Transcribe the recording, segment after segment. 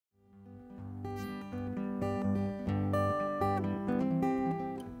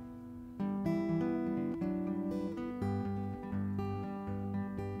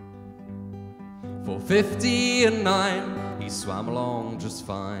For 59, he swam along just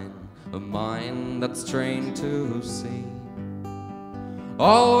fine, a mind that's trained to see.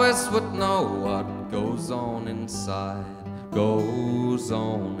 Always would know what goes on inside, goes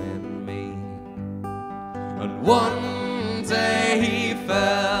on in me. And one day he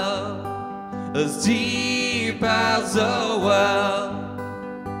fell as deep as a well,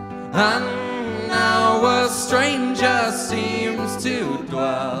 and now a stranger seems to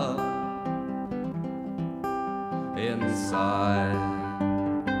dwell inside.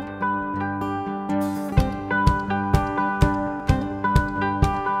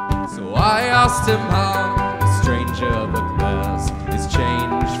 So I asked him how the stranger that bears is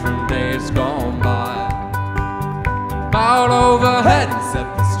changed from days gone by. And bowed overhead he said,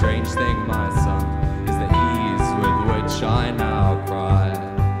 the strange thing, my son, is the ease with which I now cry.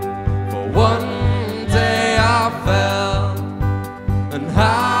 For one day I fell, and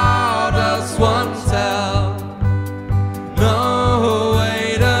how does one tell? No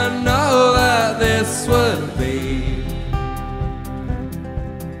way to know that this would be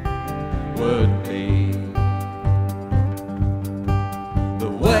the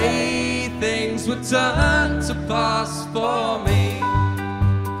way things would turn to pass for me,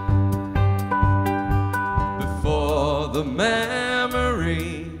 before the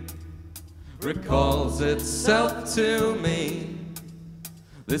memory recalls itself to me.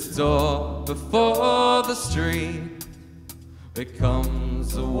 This door before the street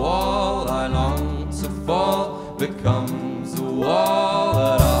becomes a wall I long to fall, becomes a wall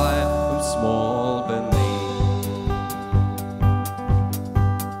that I am small beneath.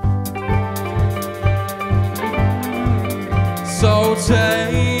 So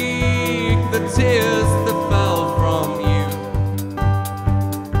take the tears that fell from you,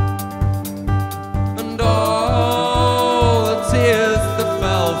 and all the tears that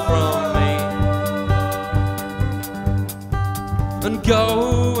fell from me, and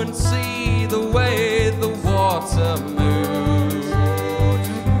go and see the way the water moves,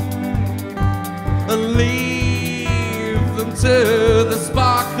 and leave them to the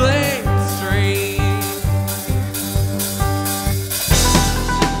sparkling stream.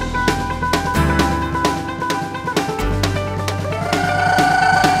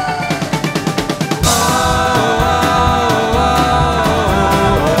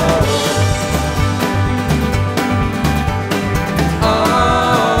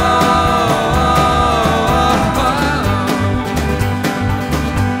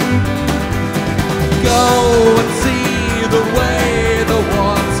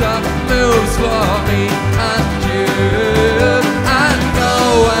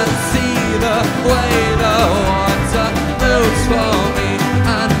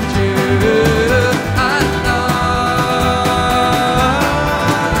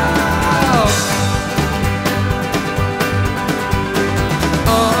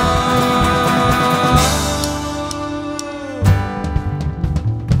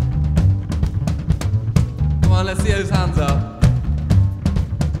 Let's see those hands up.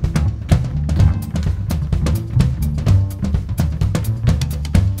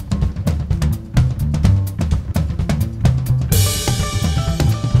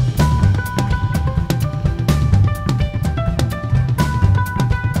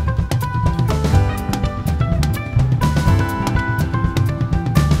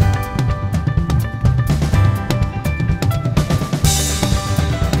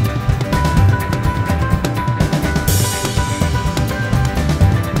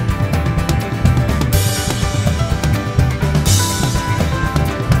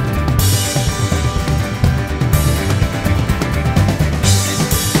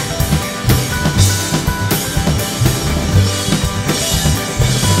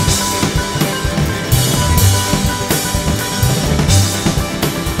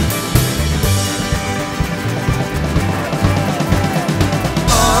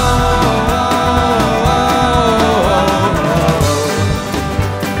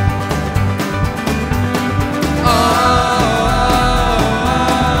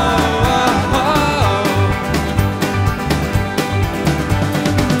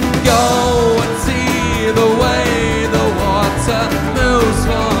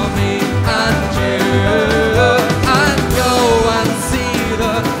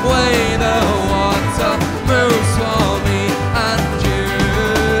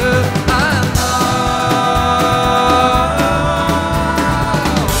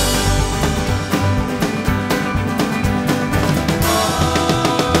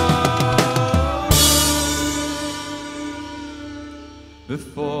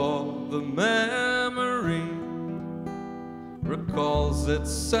 before the memory recalls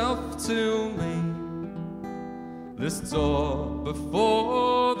itself to me. This door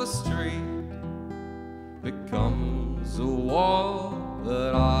before the street becomes a wall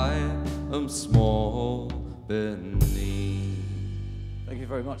that I am small beneath. Thank you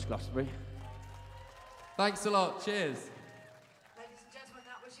very much, Glastonbury. Thanks a lot. Cheers.